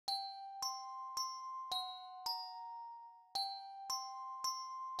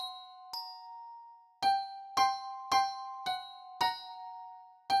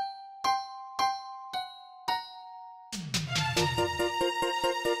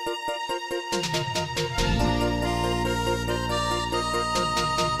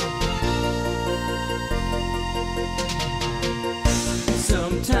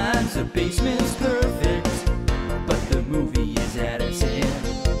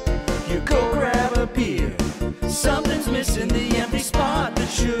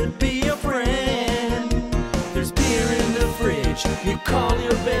call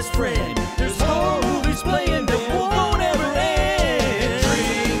your best friend. There's horror movies playing that won't ever end.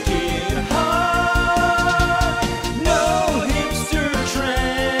 Drinking hard, no hipster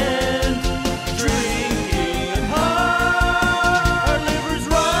trend. Drinking hard, our liver's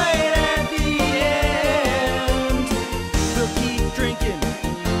right at the end. We'll keep drinking,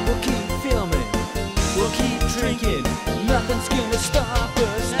 we'll keep filming, we'll keep drinking. Nothing's gonna stop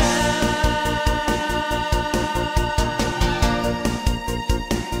us now.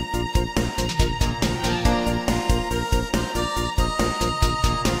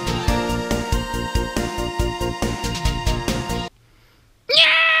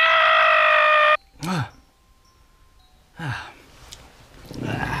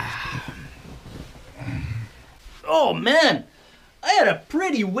 Oh man, I had a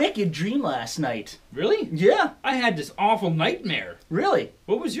pretty wicked dream last night. Really? Yeah, I had this awful nightmare. really.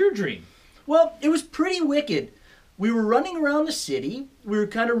 What was your dream? Well, it was pretty wicked. We were running around the city. We were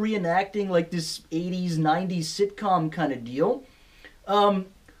kind of reenacting like this 80s, 90s sitcom kind of deal.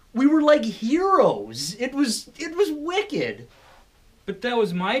 We were like heroes. It was wicked. But that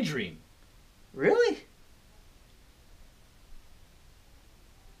was my dream. Really?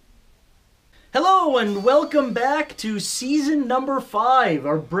 Hello and welcome back to season number 5,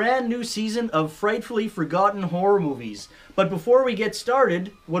 our brand new season of frightfully forgotten horror movies. But before we get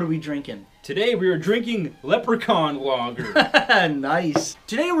started, what are we drinking? Today we are drinking Leprechaun Lager. Nice.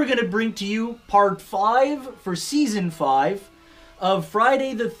 Today we're going to bring to you part 5 for season 5 of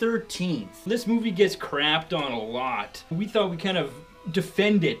Friday the 13th. This movie gets crapped on a lot. We thought we'd kind of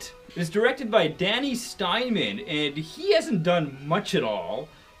defend it. It's directed by Danny Steinman, and he hasn't done much at all.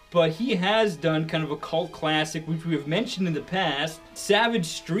 But he has done kind of a cult classic, which we have mentioned in the past, Savage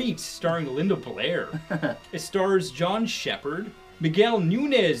Streets, starring Linda Blair. It stars John Shepherd. Miguel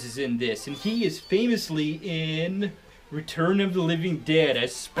Nunez is in this, and he is famously in Return of the Living Dead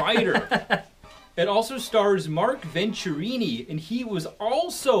as Spider. It also stars Mark Venturini, and he was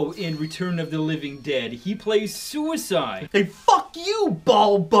also in Return of the Living Dead. He plays Suicide. Hey, fuck you,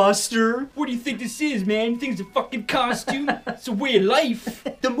 ball buster! What do you think this is, man? You think it's a fucking costume? It's a way of life.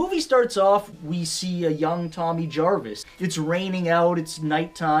 The movie starts off, we see a young Tommy Jarvis. It's raining out, it's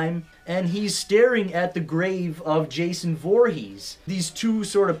nighttime, and he's staring at the grave of Jason Voorhees. These two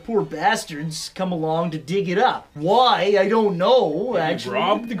sort of poor bastards come along to dig it up. Why? I don't know, actually.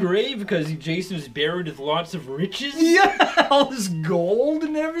 Robbed the grave because Jason is buried with lots of riches? Yeah, all this gold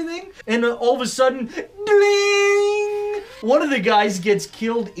and everything. And all of a sudden, bling! One of the guys gets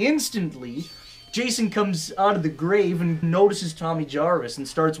killed instantly. Jason comes out of the grave and notices Tommy Jarvis and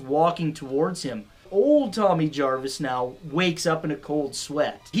starts walking towards him. Old Tommy Jarvis now wakes up in a cold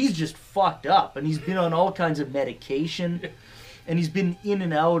sweat. He's just fucked up, and he's been on all kinds of medication, and he's been in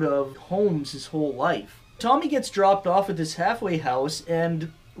and out of homes his whole life. Tommy gets dropped off at this halfway house,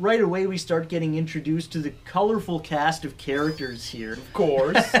 and right away we start getting introduced to the colorful cast of characters here. Of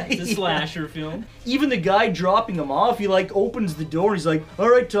course. It's a slasher film. Even the guy dropping him off, he like opens the door and he's like, "All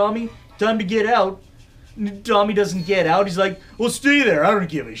right, Tommy, time to get out." Tommy doesn't get out. He's like, "Well, stay there. I don't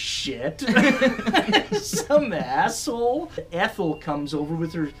give a shit." Some asshole. Ethel comes over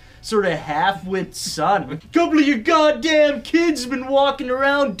with her sort of half-wit son. "A couple of you goddamn kids have been walking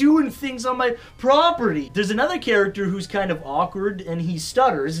around doing things on my property." There's another character who's kind of awkward, and he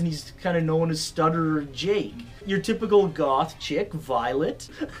stutters, and he's kind of known as Stutterer Jake. Your typical goth chick, Violet.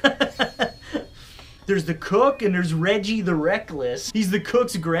 There's the cook, and there's Reggie the Reckless. He's the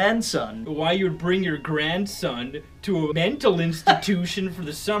cook's grandson. Why you would bring your grandson to a mental institution for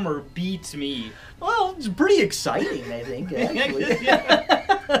the summer beats me. Well, it's pretty exciting, I think,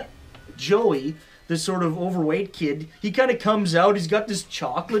 actually. Joey, this sort of overweight kid, he kind of comes out, he's got this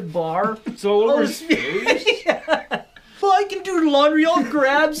chocolate bar. It's all over his face. Yeah. Well, I can do the laundry. I'll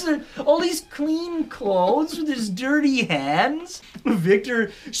grab all these clean clothes with his dirty hands.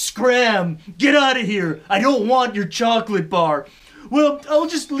 Victor, scram! Get out of here! I don't want your chocolate bar. Well, I'll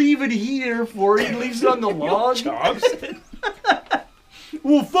just leave it here for you. He leaves it on the log.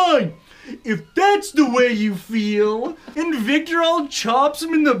 Well, fine. If that's the way you feel. And Victor all chops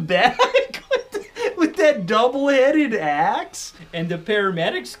him in the back with that double-headed axe. And the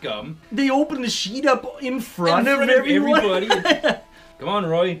paramedics come. They open the sheet up in front of everyone. Everybody. Come on,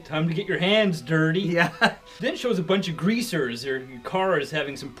 Roy. Time to get your hands dirty. Yeah. Then shows a bunch of greasers. Their car is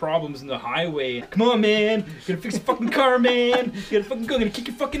having some problems in the highway. Come on, man. Gotta fix the fucking car, man. Gotta fucking go. Gonna kick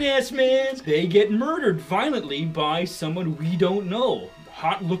your fucking ass, man. They get murdered violently by someone we don't know.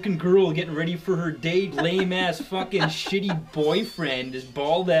 Hot-looking girl getting ready for her date. Lame-ass fucking shitty boyfriend. This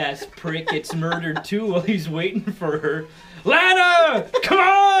bald-ass prick gets murdered too while he's waiting for her. Lana! Come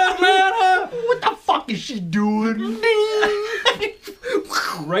on, Lana! What the fuck is she doing?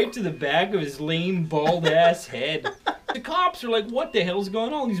 right to the back of his lame, bald-ass head. The cops are like, what the hell's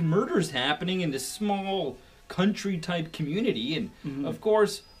going on? These murders happening in this small country-type community. And, of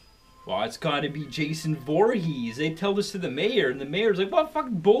course, well, it's got to be Jason Voorhees. They tell this to the mayor, and the mayor's like, what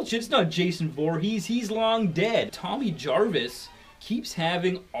fucking bullshit? It's not Jason Voorhees. He's long dead. Tommy Jarvis keeps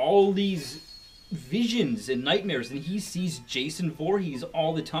having all these visions and nightmares, and he sees Jason Voorhees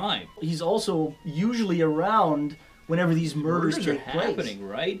all the time. He's also usually around whenever these murders are take place. happening,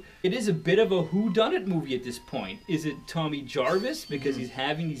 right? It is a bit of a whodunit movie at this point. Is it Tommy Jarvis because he's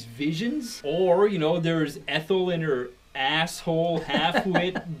having these visions? Or, you know, there's Ethel and her asshole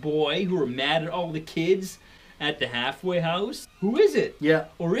half-wit boy who are mad at all the kids at the halfway house? Who is it? Yeah.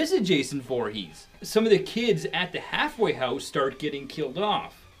 Or is it Jason Voorhees? Some of the kids at the halfway house start getting killed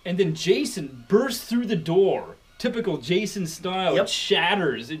off. And then Jason bursts through the door. Typical Jason style. Yep. It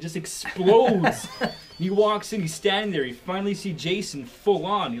shatters. It just explodes. He walks in. He's standing there. You finally see Jason full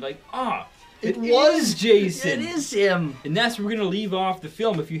on. You're like, it was Jason. It is him. And that's where we're going to leave off the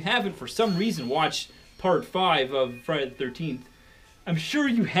film. If you haven't, for some reason, watched Part 5 of Friday the 13th, I'm sure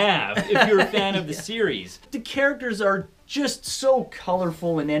you have, if you're a fan of the series. The characters are just so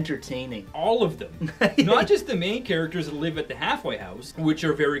colorful and entertaining. All of them. Not just the main characters that live at the halfway house, which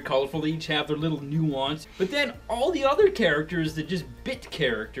are very colorful. They each have their little nuance. But then all the other characters that just bit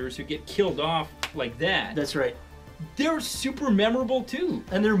characters who get killed off like that. That's right. They're super memorable too.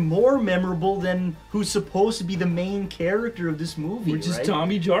 And they're more memorable than who's supposed to be the main character of this movie, Which is right?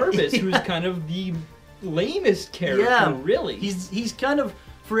 Tommy Jarvis, who's kind of the lamest character, really. He's kind of,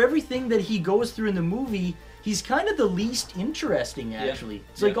 for everything that he goes through in the movie, he's kind of the least interesting, actually. Yeah.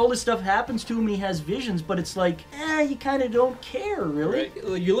 It's like all this stuff happens to him, he has visions, but it's like, you kind of don't care, really.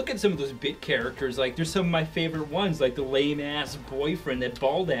 Right. You look at some of those bit characters, like, there's some of my favorite ones, like the lame-ass boyfriend, that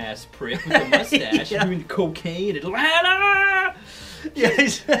bald-ass prick with the mustache, doing the cocaine, and Yeah,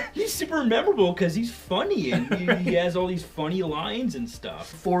 he's super memorable because he's funny, and he has all these funny lines and stuff.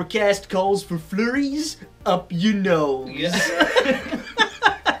 Forecast calls for flurries up your nose. Yeah.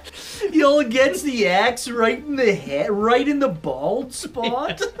 He all gets the axe right in the head, right in the bald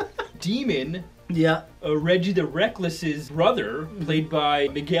spot. Demon, Yeah. Reggie the Reckless's brother, played by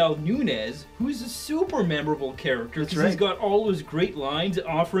Miguel Nunez, who's a super memorable character because he's got all those great lines,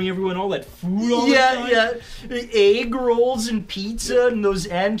 offering everyone all that food all the time. Yeah. Egg rolls and pizza and those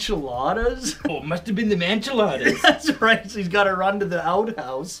enchiladas. Oh, it must have been the enchiladas. That's right. So he's got to run to the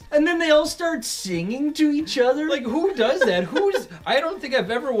outhouse. And then they all start singing to each other. Like, who does that? I don't think I've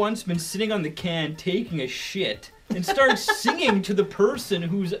ever once been sitting on the can taking a shit and start singing to the person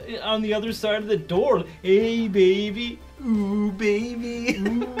who's on the other side of the door. Hey, baby. Ooh, baby.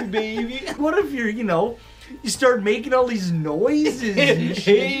 Ooh, baby. What if you're, you start making all these noises and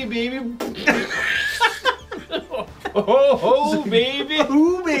shit? Hey, baby. Oh, baby.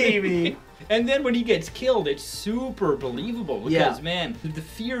 Ooh, baby. And then when he gets killed, it's super believable because, man, the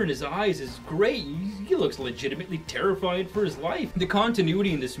fear in his eyes is great. He looks legitimately terrified for his life. The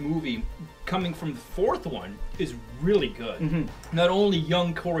continuity in this movie, coming from the fourth one, is really good. Mm-hmm. Not only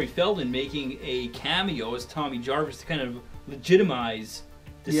young Corey Feldman making a cameo as Tommy Jarvis to kind of legitimize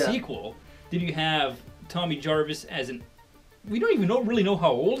the sequel, did you have Tommy Jarvis as an... We don't even really know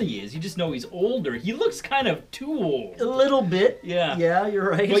how old he is. You just know he's older. He looks kind of too old. A little bit. Yeah. Yeah, you're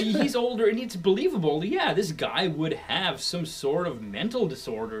right. But he's older, and it's believable. Yeah, this guy would have some sort of mental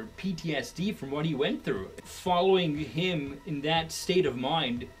disorder, PTSD, from what he went through. Following him in that state of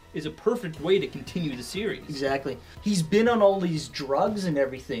mind is a perfect way to continue the series. Exactly. He's been on all these drugs and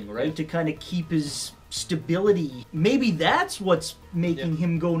everything, right? To kind of keep his stability. Maybe that's what's making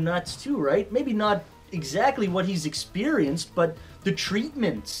him go nuts too, right? Maybe not exactly what he's experienced, but the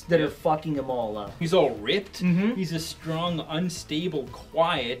treatments that are fucking him all up. He's all ripped. Mm-hmm. He's a strong, unstable,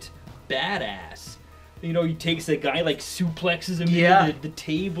 quiet badass. You know, he takes a guy, like, suplexes him into the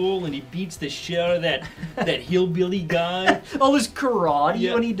table, and he beats the shit out of that hillbilly guy. All his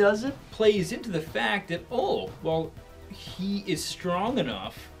karate when he does it. Plays into the fact that, he is strong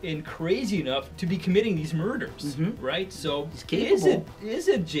enough and crazy enough to be committing these murders, right? So, he's capable. Is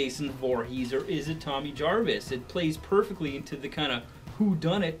it Jason Voorhees or is it Tommy Jarvis? It plays perfectly into the kind of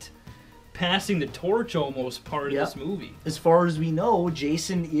whodunit, passing the torch almost part of this movie. As far as we know,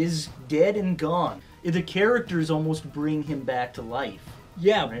 Jason is dead and gone. The characters almost bring him back to life.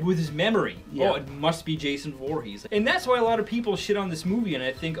 Yeah, with his memory. Yeah. Oh, it must be Jason Voorhees. And that's why a lot of people shit on this movie, and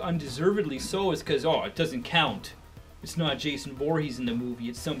I think undeservedly so, is because, it doesn't count. It's not Jason Voorhees in the movie,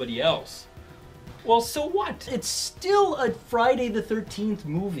 it's somebody else. Well, so what? It's still a Friday the 13th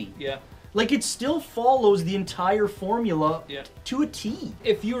movie. Yeah. Like, it still follows the entire formula to a T.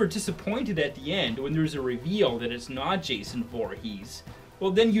 If you were disappointed at the end when there's a reveal that it's not Jason Voorhees,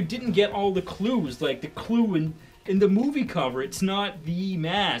 Well, then you didn't get all the clues. Like the clue in the movie cover, it's not the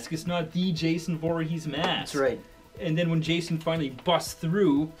mask. It's not the Jason Voorhees mask. That's right. And then when Jason finally busts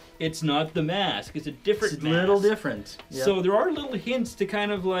through, it's not the mask. It's a different mask. It's a little different. Yep. So there are little hints to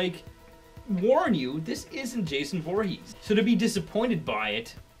kind of like warn you, this isn't Jason Voorhees. So to be disappointed by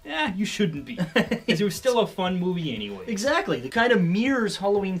it, you shouldn't be. Because it was still a fun movie anyway. Exactly. It kind of mirrors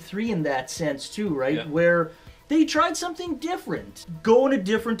Halloween 3 in that sense too, right? Yeah. Where they tried something different, go in a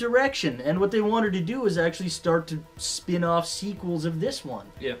different direction, and what they wanted to do is actually start to spin off sequels of this one.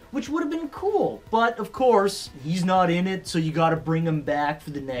 Yeah. Which would have been cool. But of course, he's not in it, so you gotta bring him back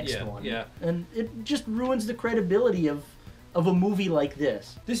for the next one. Yeah. And it just ruins the credibility of a movie like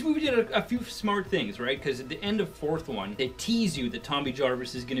this. This movie did a few smart things, right? Because at the end of fourth one, they tease you that Tommy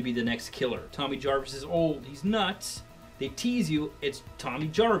Jarvis is going to be the next killer. Tommy Jarvis is old, he's nuts. They tease you, it's Tommy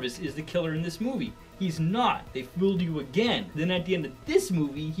Jarvis is the killer in this movie. He's not. They fooled you again. Then at the end of this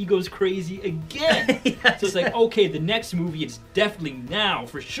movie, he goes crazy again. Yes. So it's like, okay, the next movie, it's definitely now,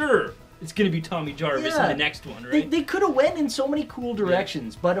 for sure. It's going to be Tommy Jarvis in the next one, right? They could have went in so many cool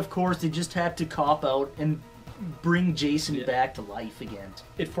directions, but of course they just had to cop out and bring Jason back to life again.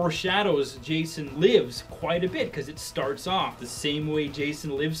 It foreshadows Jason Lives quite a bit because it starts off the same way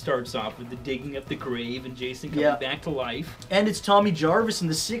Jason Lives starts off, with the digging up the grave and Jason coming back to life. And it's Tommy Jarvis in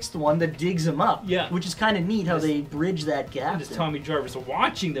the sixth one that digs him up, which is kind of neat how they bridge that gap. And it's Tommy Jarvis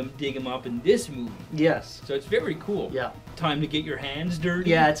watching them dig him up in this movie. Yes. So it's very cool. Yeah. Time to get your hands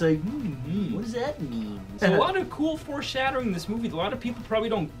dirty. Yeah, it's like, what does that mean? So a lot of cool foreshadowing in this movie. A lot of people probably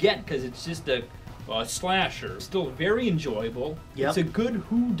don't get because it's just a slasher. Still very enjoyable. Yep. It's a good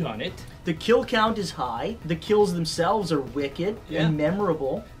whodunit. The kill count is high. The kills themselves are wicked and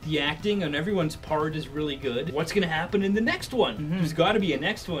memorable. The acting on everyone's part is really good. What's going to happen in the next one? There's got to be a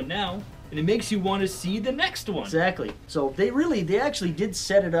next one now. And it makes you want to see the next one. Exactly. So they actually did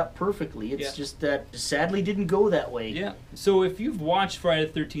set it up perfectly. It's just that sadly didn't go that way. Yeah. So if you've watched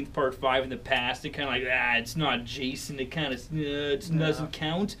Friday the 13th Part 5 in the past and kind of like, it's not Jason, it kind of it doesn't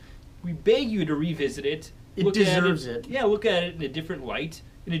count, we beg you to revisit it. It deserves it. Yeah, look at it in a different light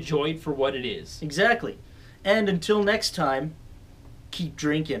and enjoy it for what it is. Exactly. And until next time, keep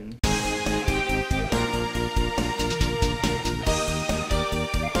drinking.